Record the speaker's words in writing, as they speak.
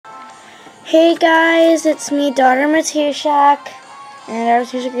Hey guys, it's me, daughter Matushak, and our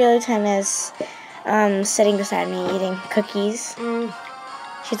Matushak really time is sitting beside me eating cookies.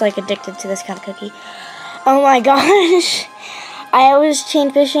 She's like addicted to this kind of cookie. Oh my gosh! I was chain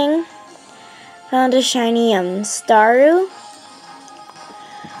fishing, found a shiny Staryu.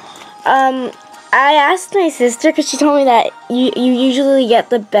 I asked my sister because she told me that you usually get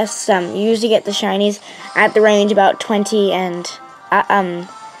the best you usually get the shinies at the range about 20 and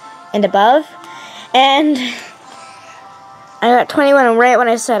above, and I got 21, and right when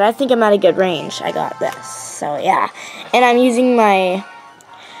I said I think I'm at a good range, I got this. So yeah, and I'm using my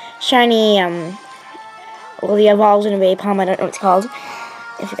shiny well, the evolved in a Vapom. I don't know what it's called.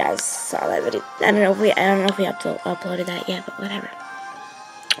 If you guys saw that video, I don't know if we uploaded that yet, but whatever.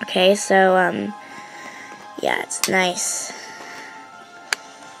 Okay, so yeah, it's nice.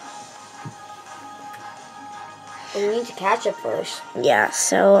 We need to catch it first. Yeah,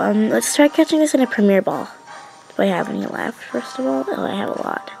 so let's try catching this in a premier ball. Do I have any left, first of all? Oh, I have a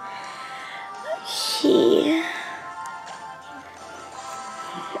lot. Okay.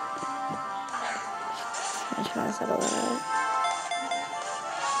 I'm trying to settle that out.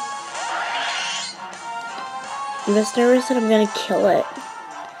 I'm just nervous that I'm gonna kill it.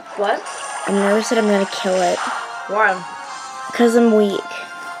 What? I'm nervous that I'm gonna kill it. Why? Because I'm weak.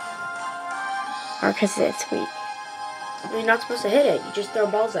 Or because it's weak. You're not supposed to hit it. You just throw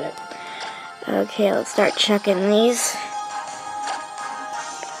balls at it. Okay, let's start chucking these.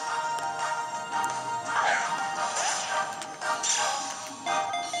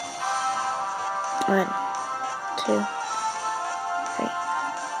 One, two, three.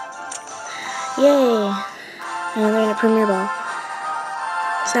 Yay! And they're in a premier ball.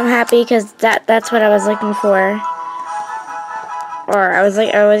 So I'm happy because that's what I was looking for. Or I was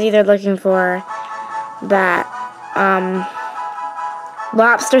either looking for that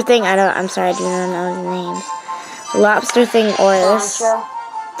lobster thing. I'm sorry, I do not know the names. Lobster thing or this.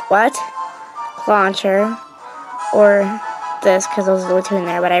 What? Launcher. Or this, because those are the two in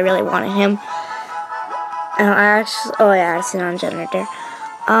there, but I really wanted him. Oh yeah, I see it on generator.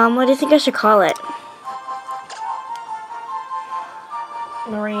 What do you think I should call it?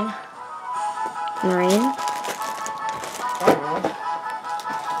 Marine. Marine?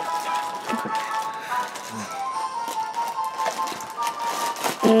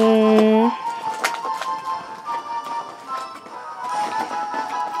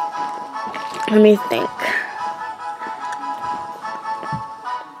 Let me think.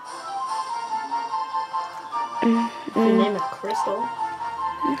 You name it Crystal.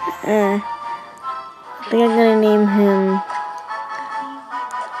 I think I'm gonna name him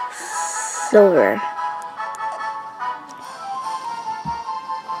Silver.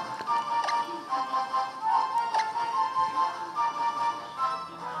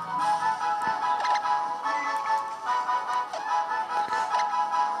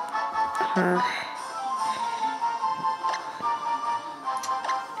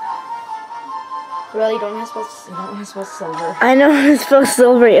 Really, don't have to spell silver. I know I'm supposed to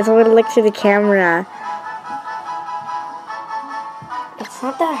silver. It's I'm gonna look through the camera. It's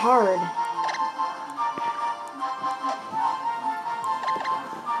not that hard.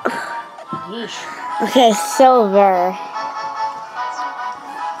 Yeesh. Okay, Silver.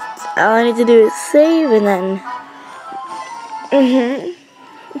 All I need to do is save and then.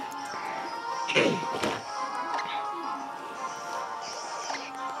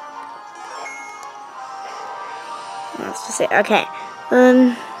 Let's just say, okay.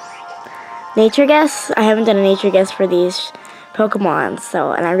 Nature guess? I haven't done a nature guess for these Pokemon,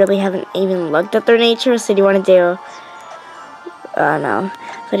 and I really haven't even looked at their nature, so do you want to do, no.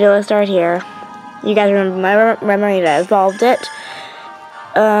 So let's start here. You guys remember when I evolved it?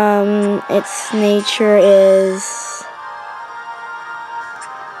 Its nature is...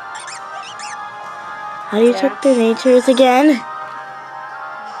 How do you check their natures again?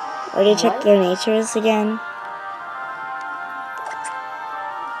 Or do you check their natures again?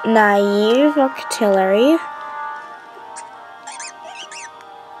 Naive Artillery.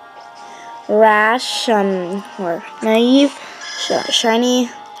 Rash, or Naive, Shiny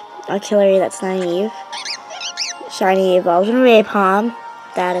Artillery, that's Naive. Shiny Evolved in Vapom,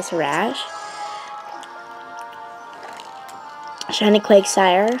 that is Rash. Shiny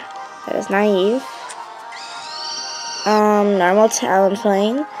Quakesire, that is Naive. Normal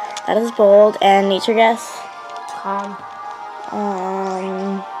Talonflame, that is Bold, and Nature Guess? Calm.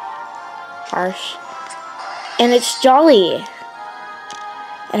 Harsh. And it's Jolly.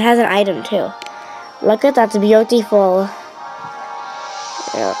 It has an item too. Look at that, beautiful.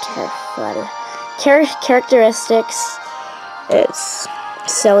 Characteristics. It's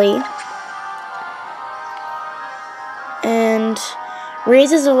silly. and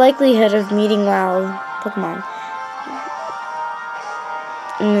raises the likelihood of meeting wild Pokemon.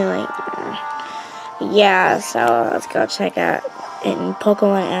 And yeah, so let's go check out in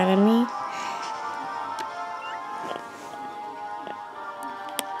Pokemon Anatomy.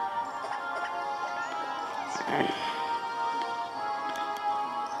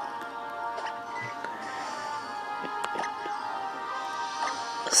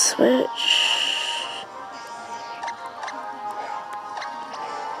 Switch.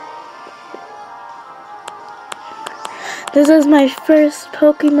 This is my first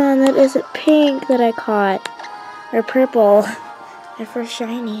Pokemon that isn't pink that I caught. Or purple. My first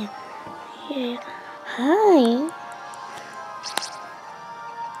shiny. Yeah. Hi.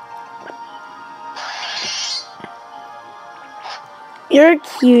 You're a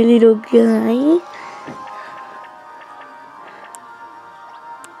cute little guy.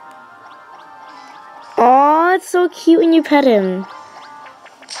 Aw, it's so cute when you pet him.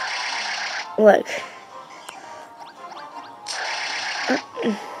 Look.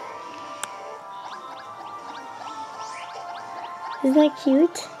 Isn't that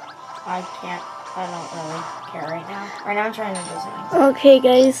cute? I don't really care right now. Right now I'm trying to do something. Okay,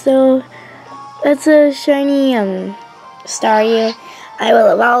 guys, so that's a shiny Staryu. I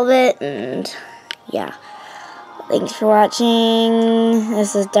will evolve it, and yeah. Thanks for watching.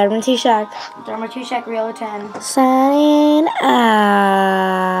 This is Darman Shack. Dharma 2 Shack Real 10. Sign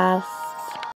off.